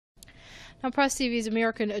Now, Press TV's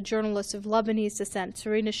American journalist of Lebanese descent,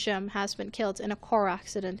 Serena Shim, has been killed in a car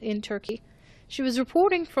accident in Turkey. She was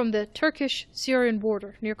reporting from the Turkish-Syrian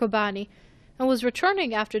border near Kobani and was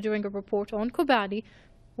returning after doing a report on Kobani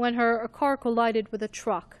when her car collided with a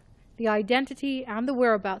truck. The identity and the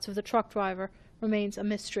whereabouts of the truck driver remains a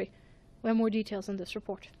mystery. We have more details in this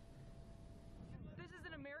report.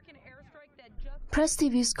 Press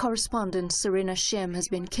TV's correspondent Serena Shim has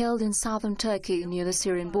been killed in southern Turkey near the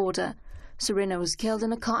Syrian border. Serena was killed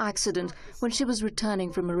in a car accident when she was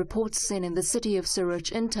returning from a report scene in the city of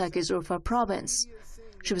Suruç in Turkey's Urfa province.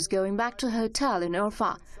 She was going back to a hotel in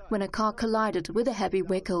Urfa when a car collided with a heavy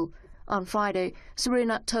vehicle. On Friday,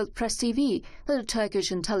 Serena told Press TV that a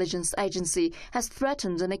Turkish intelligence agency has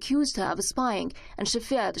threatened and accused her of spying, and she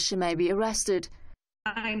feared she may be arrested.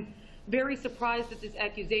 I'm very surprised at this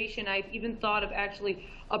accusation. I've even thought of actually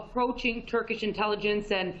approaching Turkish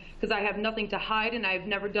intelligence, and because I have nothing to hide and I've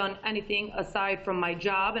never done anything aside from my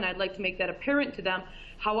job, and I'd like to make that apparent to them.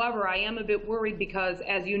 However, I am a bit worried because,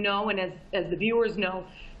 as you know, and as the viewers know,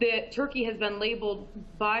 that Turkey has been labeled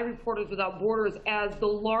by Reporters Without Borders as the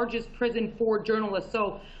largest prison for journalists.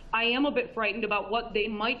 So I am a bit frightened about what they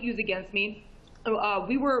might use against me.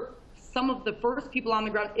 We were some of the first people on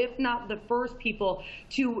the ground, if not the first people,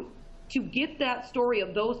 to get that story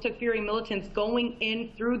of those Takfiri militants going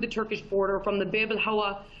in through the Turkish border from the Bab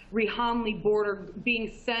al-Hawa Rihanli border,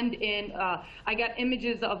 being sent in. I got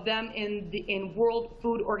images of them in World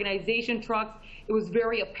Food Organization trucks. It was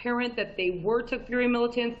very apparent that they were Takfiri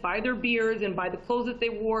militants by their beards and by the clothes that they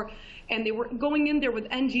wore, and they were going in there with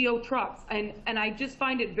NGO trucks. And I just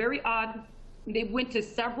find it very odd. They went to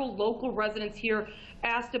several local residents here,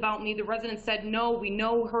 asked about me. The residents said, no, we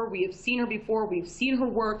know her, we have seen her before, we've seen her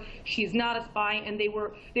work, she's not a spy. And they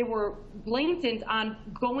were blatant on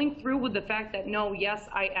going through with the fact that, no, yes,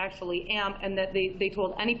 I actually am, and that they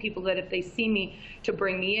told any people that if they see me to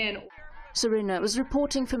bring me in. Serena was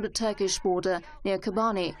reporting from the Turkish border near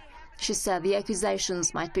Kobani. She said the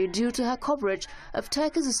accusations might be due to her coverage of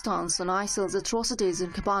Turkey's stance on ISIL's atrocities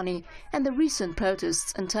in Kobani and the recent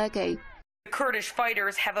protests in Turkey. Kurdish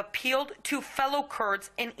fighters have appealed to fellow Kurds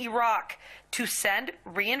in Iraq to send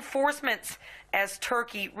reinforcements as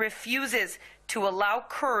Turkey refuses to allow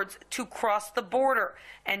Kurds to cross the border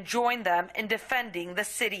and join them in defending the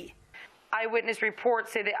city. Eyewitness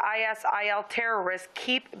reports say the ISIL terrorists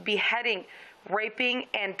keep beheading, raping,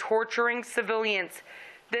 and torturing civilians.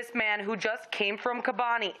 This man, who just came from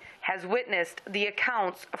Kobani, has witnessed the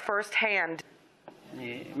accounts firsthand.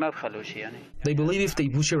 They believe if they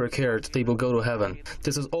butcher a Kurd, they will go to heaven.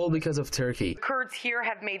 This is all because of Turkey. Kurds here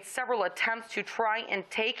have made several attempts to try and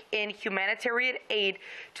take in humanitarian aid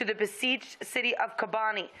to the besieged city of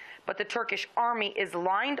Kobani, but the Turkish army is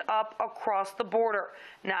lined up across the border,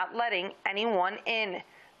 not letting anyone in.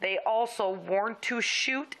 They also warned to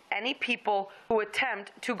shoot any people who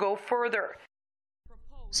attempt to go further.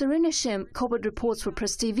 Serena Shim covered reports for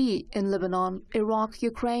Press TV in Lebanon, Iraq,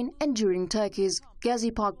 Ukraine, and during Turkey's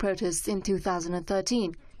Gezi Park protests in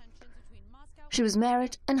 2013. She was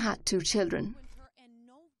married and had 2 children.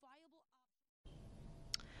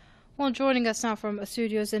 Well, joining us now from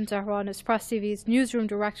studios in Tehran is Press TV's newsroom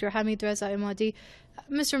director, Hamid Reza Emadi.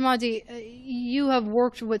 Mr. Emadi, you have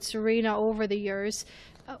worked with Serena over the years.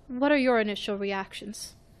 What are your initial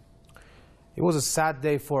reactions? It was a sad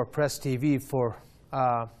day for Press TV, for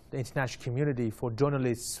the international community, for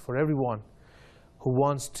journalists, for everyone who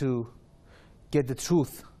wants to get the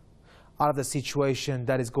truth out of the situation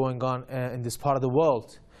that is going on in this part of the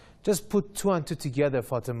world. Just put 2 and 2 together,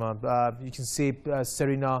 Fatima. You can see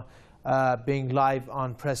Serena being live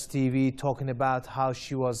on Press TV talking about how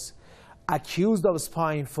she was accused of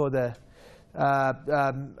spying for the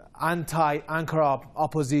anti-Ankara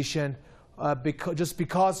opposition just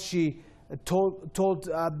because she told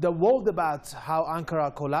the world about how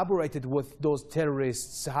Ankara collaborated with those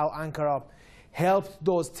terrorists, how Ankara helped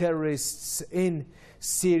those terrorists in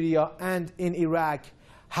Syria and in Iraq,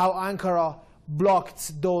 how Ankara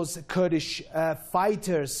blocked those Kurdish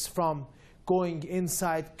fighters from going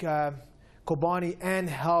inside Kobani and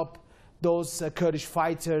help those Kurdish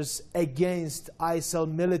fighters against ISIL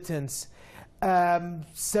militants.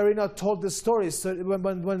 Serena told the story. So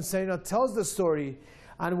when Serena tells the story,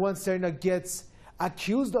 and when Serena gets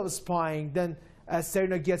accused of spying, then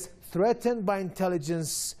Serena gets threatened by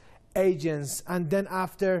intelligence agents, and then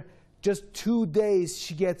after just 2 days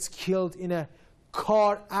she gets killed in a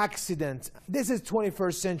car accident. This is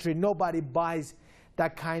 21st century. Nobody buys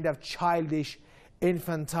that kind of childish,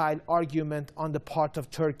 infantile argument on the part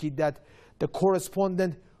of Turkey, that the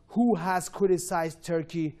correspondent who has criticized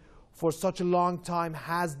Turkey for such a long time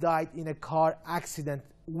has died in a car accident.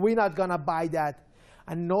 We're not going to buy that.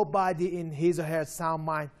 And nobody in his or her sound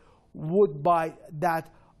mind would buy that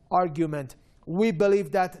argument. We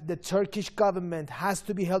believe that the Turkish government has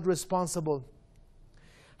to be held responsible,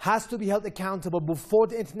 has to be held accountable before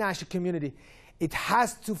the international community. It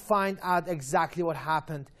has to find out exactly what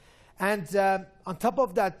happened. And on top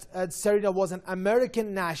of that, Serena was an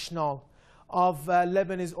American national of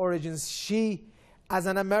Lebanese origins. She, as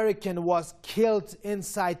an American, was killed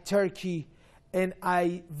inside Turkey in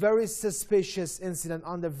a very suspicious incident,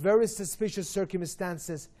 under very suspicious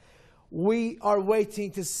circumstances. We are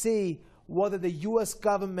waiting to see whether the U.S.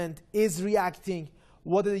 government is reacting,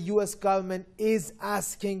 whether the U.S. government is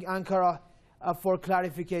asking Ankara for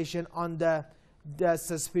clarification on the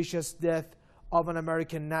suspicious death of an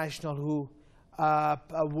American national who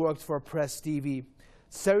worked for Press TV.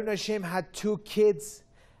 Serena Shim had 2 kids,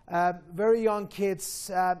 very young kids.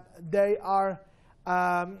 They are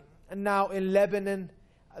now in Lebanon.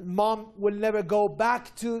 Mom will never go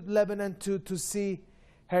back to Lebanon to see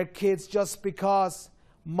her kids just because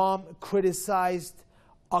mom criticized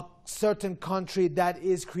a certain country that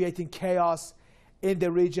is creating chaos in the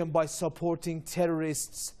region by supporting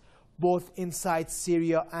terrorists both inside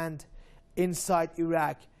Syria and inside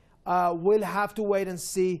Iraq. We'll have to wait and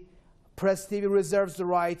see. Press TV reserves the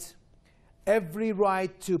right, every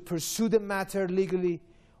right to pursue the matter legally.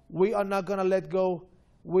 We are not going to let go.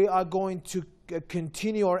 We are going to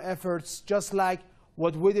continue our efforts, just like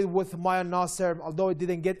what we did with Maya Nasser, although it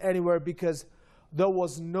didn't get anywhere because there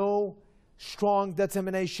was no strong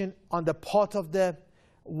determination on the part of the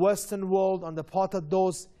Western world, on the part of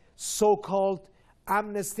those so-called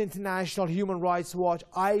Amnesty International, Human Rights Watch.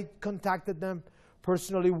 I contacted them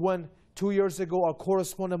personally when 2 years ago our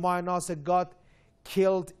correspondent Maya Nasser got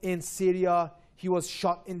killed in Syria. He was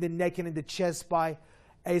shot in the neck and in the chest by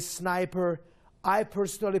a sniper. I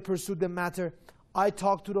personally pursued the matter. I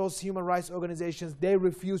talked to those human rights organizations. They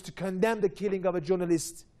refused to condemn the killing of a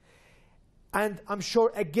journalist. And I'm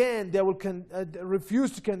sure, again, they will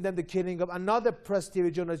refuse to condemn the killing of another Press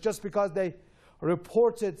TV journalist just because they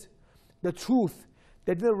reported the truth.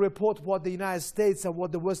 They didn't report what the United States and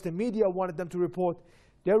what the Western media wanted them to report.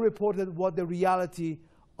 They reported what the reality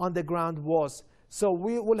on the ground was. So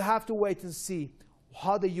we will have to wait and see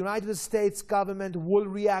how the United States government will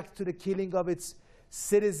react to the killing of its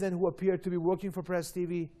citizen who appeared to be working for Press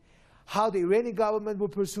TV, how the Iranian government will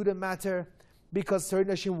pursue the matter, because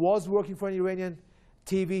Serena Shim was working for an Iranian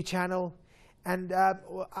TV channel. And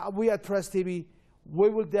we at Press TV, we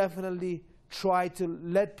will definitely try to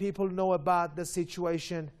let people know about the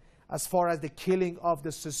situation as far as the killing of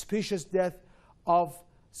the suspicious death of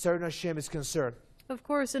Serena Shim is concerned. Of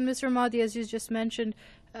course, and Mr. Emadi, as you just mentioned,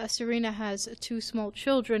 Serena has 2 small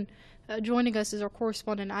children. Joining us is our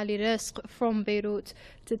correspondent Ali Rizq from Beirut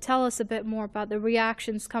to tell us a bit more about the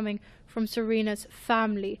reactions coming from Serena's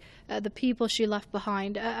family, the people she left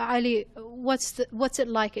behind. Ali, what's it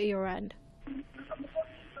like at your end?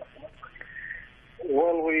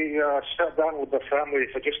 Well, we sat down with the family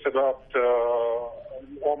for just about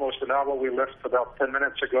almost an hour. We left about 10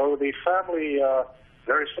 minutes ago. The family,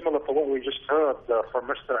 very similar to what we just heard from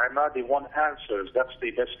Mr. Emadi, one answers. That's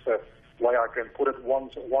the best way I can put it. One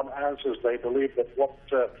answers. They believe that what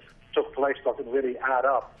took place doesn't really add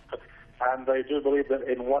up. And they do believe that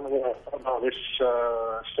in one way, this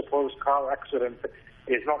supposed car accident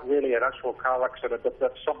is not really an actual car accident, but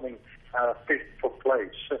that something took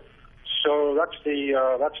place. So that's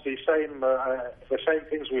the same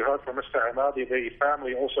things we heard from Mr. Emadi. The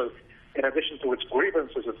family also, in addition to its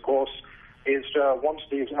grievances, of course, is once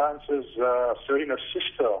these answers, Serena's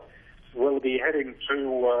sister will be heading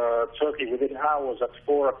to Turkey within hours at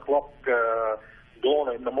 4 o'clock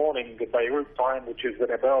dawn in the morning, Beirut time, which is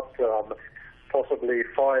in about possibly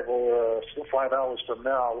 5 hours from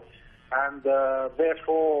now. And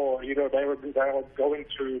therefore, you know, they are going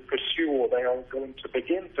to pursue, or they are going to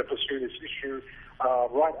begin to pursue this issue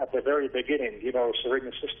right at the very beginning. You know,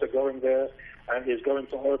 Serena's sister going there and is going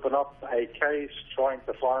to open up a case, trying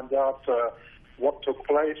to find out what took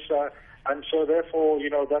place. And so, therefore, you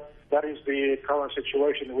know, that is the current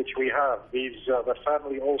situation in which we have. The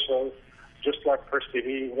family also, just like Press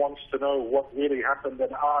TV, wants to know what really happened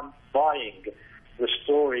and aren't buying the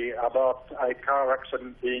story about a car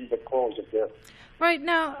accident being the cause of death. Right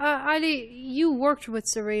now, Ali, you worked with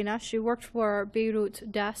Serena. She worked for our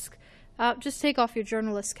Beirut desk. Just take off your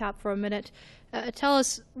journalist cap for a minute. Tell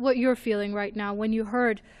us what you're feeling right now when you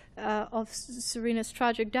heard of Serena's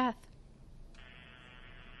tragic death.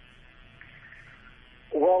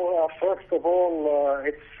 Well, first of all,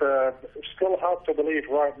 it's still hard to believe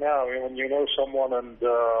right now when you know someone and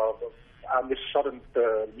this sudden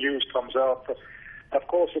news comes out. Of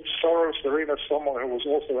course, it's sorrow. Serena, someone who was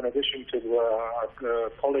also, in addition to a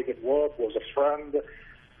colleague at work, was a friend.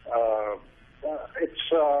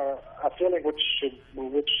 It's a feeling which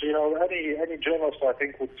any journalist, I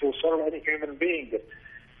think, would feel sorry. Any human being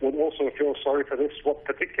would also feel sorry for this. What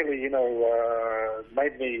particularly,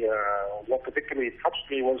 what particularly touched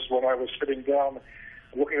me was when I was sitting down,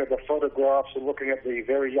 looking at the photographs and looking at the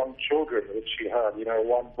very young children that she had.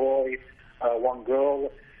 One boy, one girl.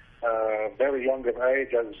 Very young of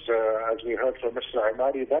age, as we heard from Mr.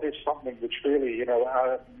 Emadi. That is something which really,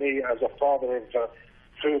 me as a father of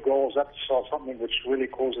two girls, that's something which really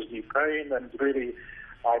causes me pain, and really,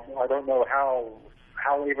 I don't know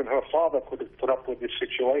how even her father could have put up with this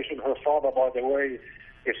situation. Her father, by the way,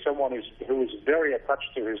 is someone who is very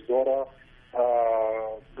attached to his daughter.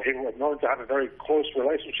 He was known to have a very close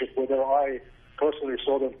relationship with her. I personally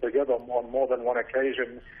saw them together on more than one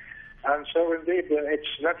occasion. And so, indeed, it's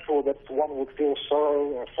natural that one would feel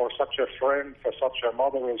sorrow for such a friend, for such a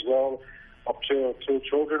mother as well, of two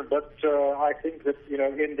children. But I think that,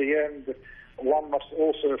 in the end, one must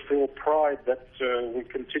also feel pride that we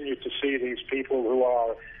continue to see these people who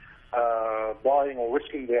are dying or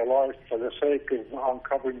risking their lives for the sake of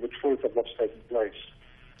uncovering the truth of what's taking place.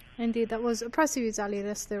 Indeed, that was Press TV's Ali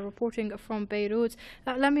Rester reporting from Beirut.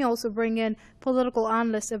 Let me also bring in political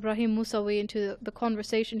analyst Ibrahim Musawi into the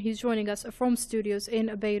conversation. He's joining us from studios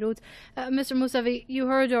in Beirut. Mr. Musawi, you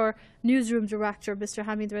heard our newsroom director, Mr.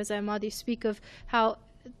 Hamid Reza Emadi, speak of how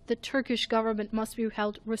the Turkish government must be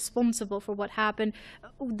held responsible for what happened.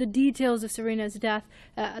 The details of Serena's death,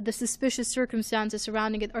 the suspicious circumstances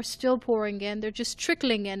surrounding it are still pouring in. They're just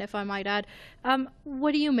trickling in, if I might add.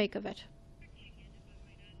 What do you make of it?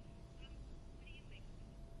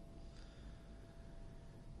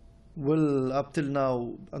 Well, up till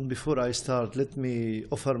now, and before I start, let me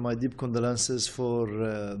offer my deep condolences for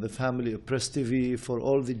the family of Press TV, for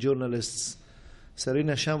all the journalists.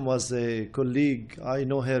 Serena Shim was a colleague. I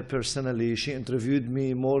know her personally. She interviewed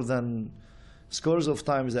me more than scores of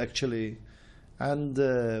times, actually. And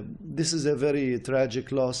this is a very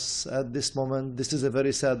tragic loss at this moment. This is a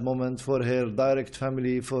very sad moment for her direct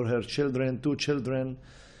family, for her children, 2 children,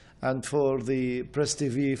 and for the Press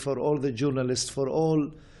TV, for all the journalists, for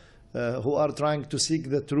all who are trying to seek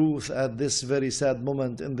the truth at this very sad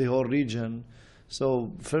moment in the whole region.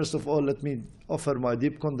 So first of all, let me offer my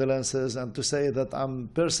deep condolences and to say that I'm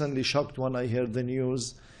personally shocked when I heard the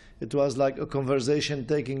news. It was like a conversation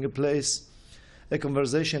taking place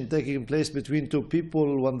between 2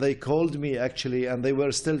 people when they called me, actually, and they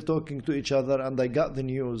were still talking to each other, and I got the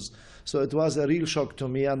news. So it was a real shock to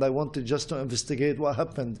me, and I wanted just to investigate what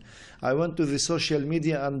happened. I went to the social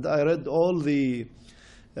media and I read all the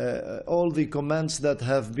comments that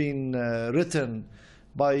have been written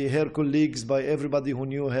by her colleagues, by everybody who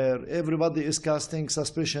knew her. Everybody is casting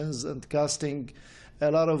suspicions and casting a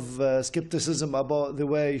lot of skepticism about the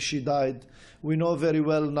way she died. We know very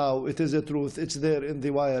well now, it is the truth, it's there in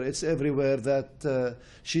the wire, it's everywhere, that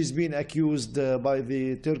she's been accused by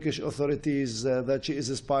the Turkish authorities that she is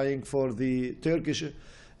spying for the Turkish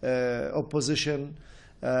opposition.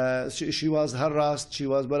 She was harassed, she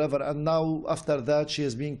was whatever, and now after that she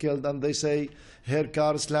has been killed, and they say her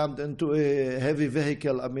car slammed into a heavy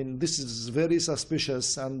vehicle. I mean, this is very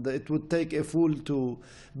suspicious, and it would take a fool to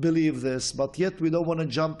believe this, but yet we don't want to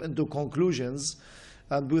jump into conclusions.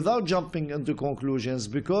 And without jumping into conclusions,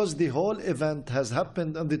 because the whole event has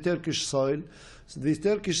happened on the Turkish soil, the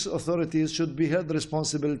Turkish authorities should be held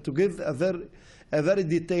responsible to give a very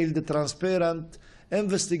detailed, transparent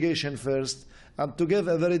investigation first, and to give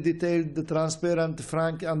a very detailed, transparent,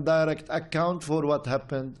 frank and direct account for what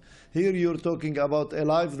happened. Here you're talking about a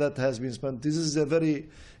life that has been spent. This is a very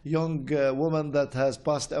young woman that has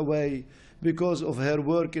passed away because of her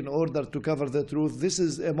work in order to cover the truth. This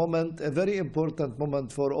is a moment, a very important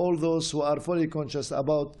moment for all those who are fully conscious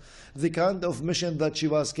about the kind of mission that she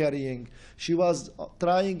was carrying. She was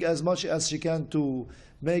trying as much as she can to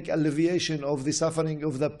make alleviation of the suffering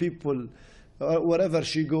of the people wherever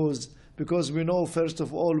she goes, because we know, first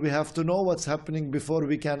of all, we have to know what's happening before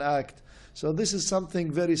we can act. So this is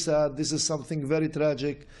something very sad, this is something very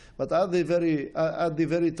tragic, but at the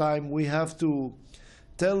very time we have to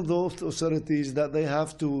tell those authorities that they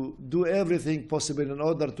have to do everything possible in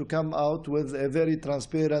order to come out with a very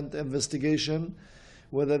transparent investigation,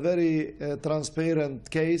 with a very transparent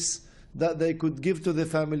case that they could give to the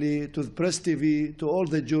family, to the Press TV, to all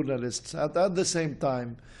the journalists. And at the same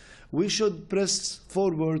time, we should press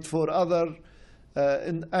forward for other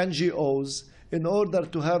NGOs in order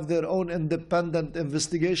to have their own independent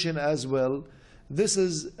investigation as well. this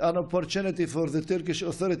is an opportunity for the Turkish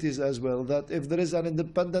authorities as well, that if there is an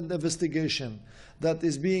independent investigation that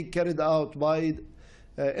is being carried out by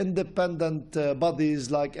independent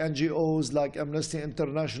bodies like NGOs, like Amnesty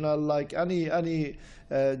International, like any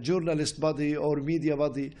journalist body or media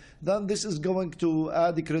body, then this is going to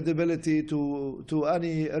add credibility to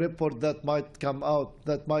any report that might come out,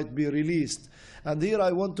 that might be released. And here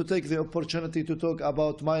I want to take the opportunity to talk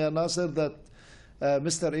about Maya Nasser that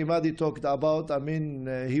Mr. Emadi talked about. I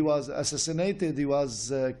mean, he was assassinated, he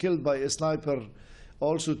was killed by a sniper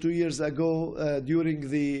also 2 years ago during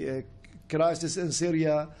the crisis in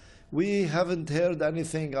Syria. We haven't heard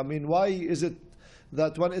anything. I mean, why is it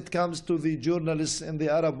that when it comes to the journalists in the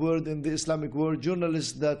Arab world, in the Islamic world,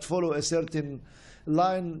 journalists that follow a certain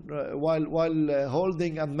line while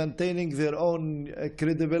holding and maintaining their own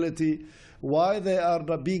credibility, why they are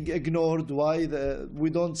being ignored, why we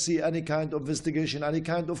don't see any kind of investigation, any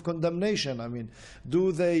kind of condemnation? I mean,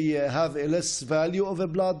 do they have a less value of a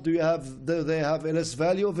blood? Do they have a less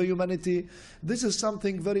value of a humanity? This is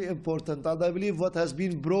something very important, and I believe what has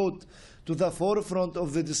been brought to the forefront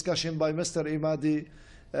of the discussion by Mr. Emadi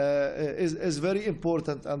is very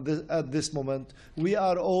important at this moment. We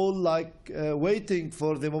are all waiting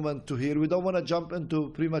for the moment to hear. We don't want to jump into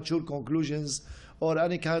premature conclusions or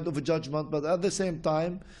any kind of judgment, but at the same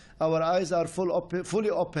time, our eyes are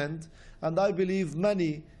fully opened, and I believe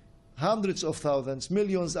many, hundreds of thousands,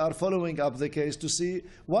 millions are following up the case to see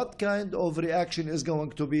what kind of reaction is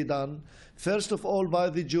going to be done, first of all by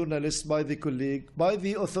the journalists, by the colleague, by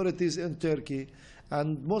the authorities in Turkey,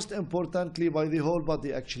 and most importantly by the whole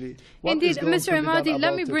body actually. Indeed, Mr. Emadi,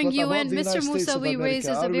 let me bring you in. Mr. Musawi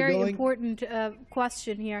raises a very important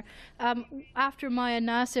question here. After Maya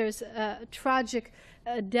Nasser's tragic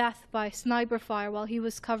death by sniper fire while he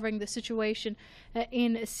was covering the situation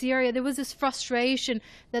in Syria, there was this frustration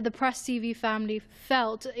that the Press TV family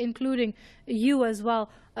felt, including you as well,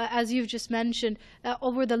 as you've just mentioned,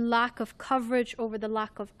 over the lack of coverage, over the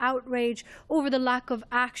lack of outrage, over the lack of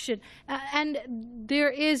action. And there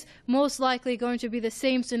is most likely going to be the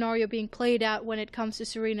same scenario being played out when it comes to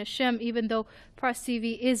Serena Shim, even though Press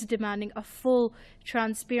TV is demanding a full,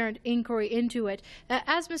 transparent inquiry into it.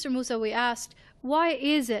 As Mr. Musawi asked, why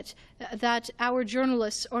is it that our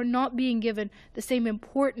journalists are not being given the same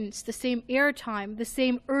importance, the same airtime, the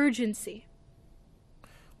same urgency?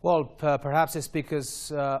 Well, perhaps it's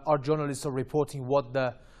because our journalists are reporting what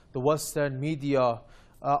the Western media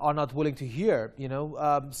are not willing to hear. You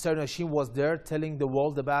know, Serena Shim was there telling the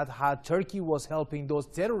world about how Turkey was helping those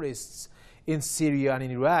terrorists in Syria and in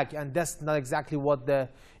Iraq, and that's not exactly what the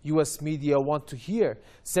U.S. media want to hear.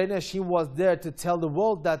 Serena Shim was there to tell the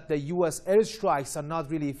world that the U.S. airstrikes are not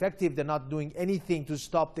really effective. They're not doing anything to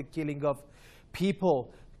stop the killing of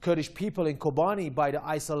people, Kurdish people in Kobani by the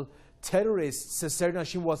ISIL terrorists. So Serena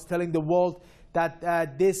Shim was telling the world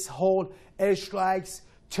that this whole airstrikes,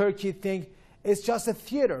 Turkey thing is just a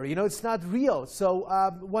theater. You know, it's not real. So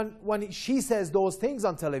when she says those things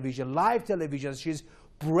on television, live television, she's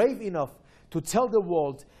brave enough to tell the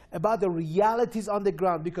world about the realities on the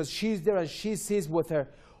ground, because she's there and she sees with her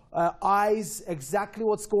eyes exactly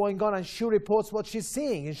what's going on, and she reports what she's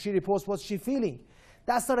seeing and she reports what she's feeling.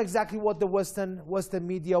 That's not exactly what the Western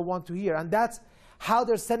media want to hear, and that's how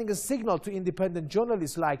they're sending a signal to independent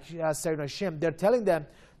journalists like Serena Shim. They're telling them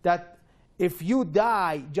that if you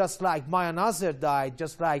die just like Maya Nasser died,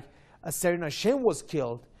 just like Serena Shim was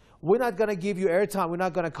killed, we're not going to give you airtime. We're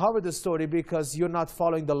not going to cover the story because you're not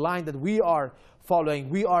following the line that we are following.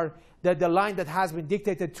 We are the line that has been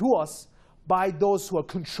dictated to us by those who are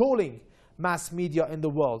controlling mass media in the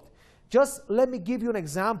world. Just let me give you an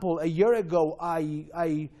example. A year ago,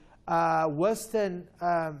 a Western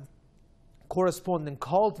correspondent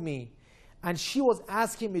called me, and she was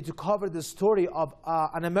asking me to cover the story of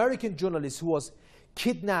an American journalist who was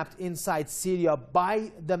kidnapped inside Syria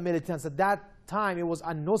by the militants. At that time, it was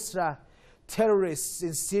al-Nusra terrorists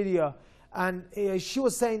in Syria. And she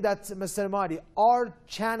was saying that, Mr. Emadi, our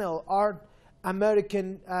channel, our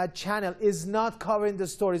American channel is not covering the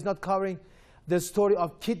story, is not covering the story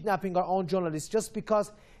of kidnapping our own journalists, just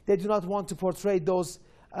because they do not want to portray those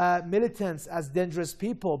militants as dangerous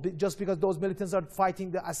people, just because those militants are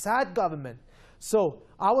fighting the Assad government. So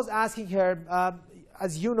I was asking her,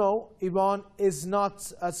 as you know, Iran is not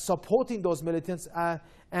supporting those militants,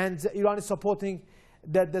 and Iran is supporting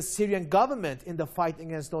the Syrian government in the fight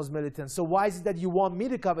against those militants. So why is it that you want me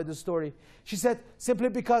to cover the story? She said, simply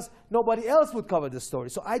because nobody else would cover the story.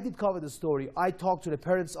 So I did cover the story. I talked to the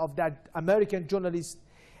parents of that American journalist,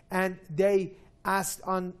 and they asked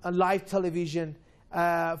on live television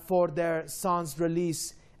for their son's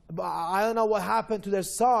release. I don't know what happened to their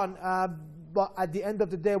son. but at the end of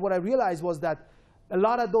the day, what I realized was that a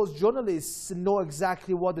lot of those journalists know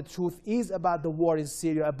exactly what the truth is about the war in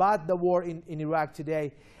Syria, about the war in Iraq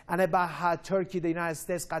today, and about how Turkey, the United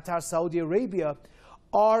States, Qatar, Saudi Arabia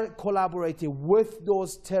are collaborating with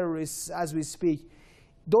those terrorists as we speak.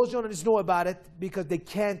 Those journalists know about it because they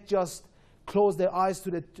can't just close their eyes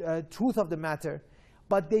to the truth of the matter.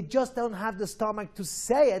 But they just don't have the stomach to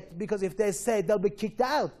say it, because if they say it, they'll be kicked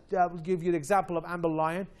out. I will give you the example of Amber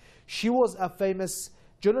Lyon. She was a famous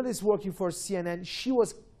journalist working for CNN. She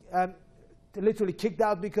was literally kicked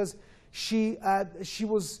out because she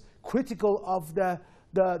was critical of the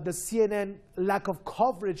CNN lack of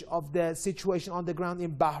coverage of the situation on the ground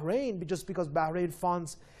in Bahrain, just because Bahrain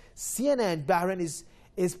funds CNN. Bahrain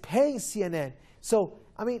is paying CNN. So,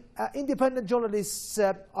 I mean, independent journalists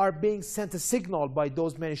are being sent a signal by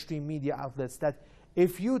those mainstream media outlets that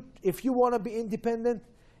if you want to be independent,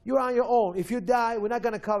 you're on your own. If you die, we're not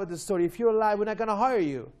going to cover the story. If you're alive, we're not going to hire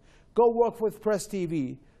you. Go work with Press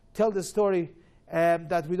TV. Tell the story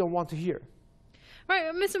that we don't want to hear.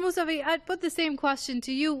 Right, Mr. Musavi, I'd put the same question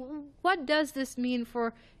to you. What does this mean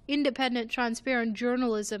for independent, transparent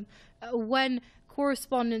journalism when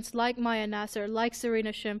correspondents like Maya Nasser, like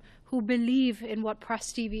Serena Shim, who believe in what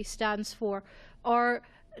Press TV stands for, are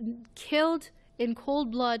killed in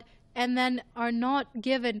cold blood and then are not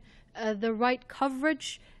given the right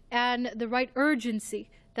coverage and the right urgency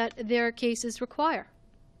that their cases require?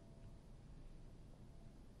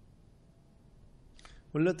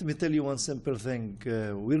 Well, let me tell you one simple thing.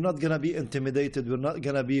 We're not going to be intimidated. We're not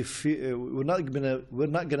going to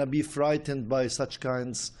be frightened by such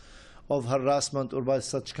kinds of harassment or by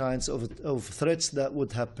such kinds of threats that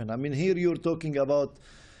would happen. I mean, here you're talking about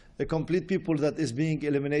a complete people that is being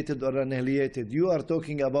eliminated or annihilated. You are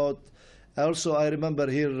talking about, also I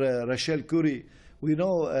remember here Rachel Curry. We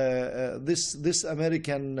know this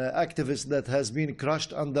American activist that has been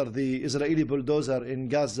crushed under the Israeli bulldozer in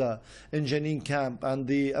Gaza, in Jenin camp, and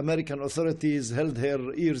the American authorities held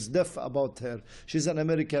her ears deaf about her. She's an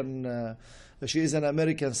American. She is an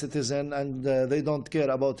American citizen, and they don't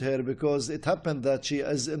care about her because it happened that she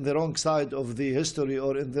is in the wrong side of the history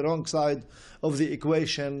or in the wrong side of the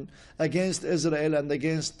equation against Israel and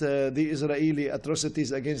against the Israeli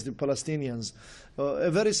atrocities against the Palestinians.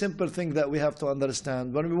 A very simple thing that we have to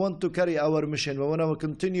understand. When we want to carry our mission, when we want to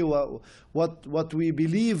continue what we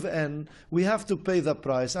believe in, we have to pay the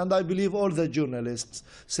price. And I believe all the journalists,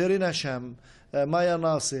 Serena Shim, Maya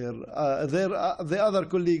Nasser, the other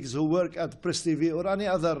colleagues who work at Press TV or any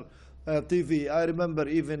other TV. I remember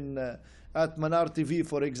even at Manar TV,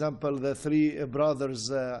 for example, the three brothers,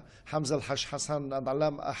 Hamza al-Hash Hassan and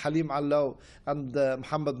Halim Allaw and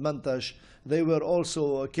Muhammad Mantash, they were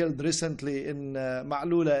also killed recently in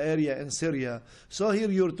Ma'lula area in Syria. So here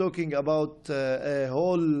you're talking about a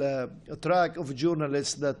whole track of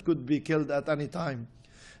journalists that could be killed at any time.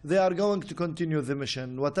 They are going to continue the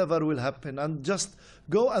mission, whatever will happen. And just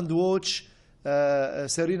go and watch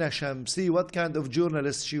Serena Shim, see what kind of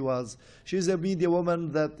journalist she was. She's a media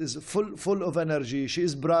woman that is full of energy. She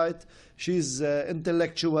is bright, she's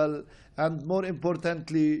intellectual, and more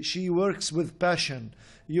importantly, she works with passion.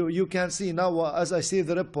 You can see now, as I see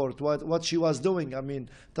the report, what she was doing. I mean,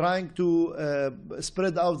 trying to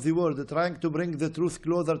spread out the word, trying to bring the truth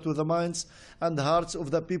closer to the minds and the hearts of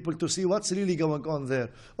the people to see what's really going on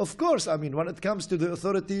there. Of course, I mean, when it comes to the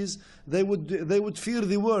authorities, they would fear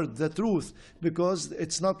the word, the truth, because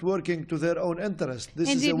it's not working to their own interest. This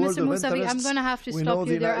Indeed, is a world Mr. of Musavi, interests. I'm going to have to stop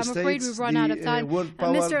you there. I'm afraid we've run out of time.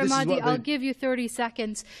 Mr. Emadi, I'll give you 30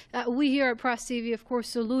 seconds. We here at Press TV, of course,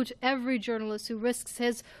 salute every journalist who risks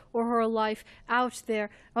his or her life out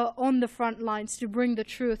there on the front lines to bring the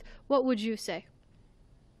truth. What would you say?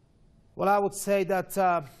 Well, I would say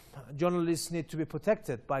that journalists need to be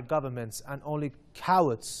protected by governments, and only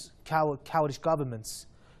cowardice governments,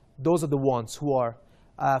 those are the ones who are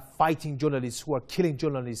fighting journalists, who are killing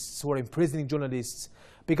journalists, who are imprisoning journalists,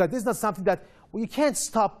 because this is not something that you can't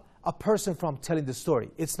stop a person from telling the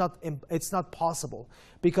story. It's not possible,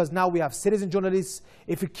 because now we have citizen journalists.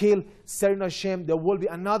 If you kill Serena Shim, there will be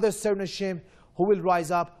another Serena Shim who will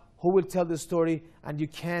rise up, who will tell the story, and you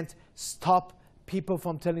can't stop people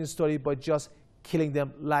from telling the story by just killing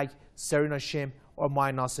them like Serena Shim or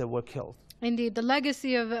Maya Nasser were killed. Indeed, the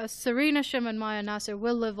legacy of Serena Shim and Maya Nasser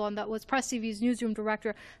will live on. That was Press TV's newsroom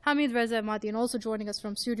director Hamid Reza Emadi, and also joining us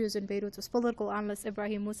from studios in Beirut was political analyst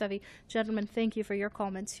Ibrahim Mousavi. Gentlemen, thank you for your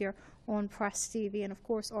comments here on Press TV. And of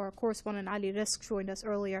course, our correspondent Ali Risk joined us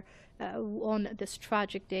earlier on this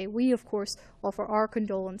tragic day. We, of course, offer our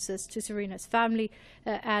condolences to Serena's family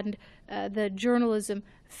and the journalism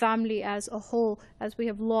family as a whole, as we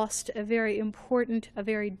have lost a very important, a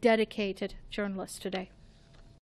very dedicated journalist today.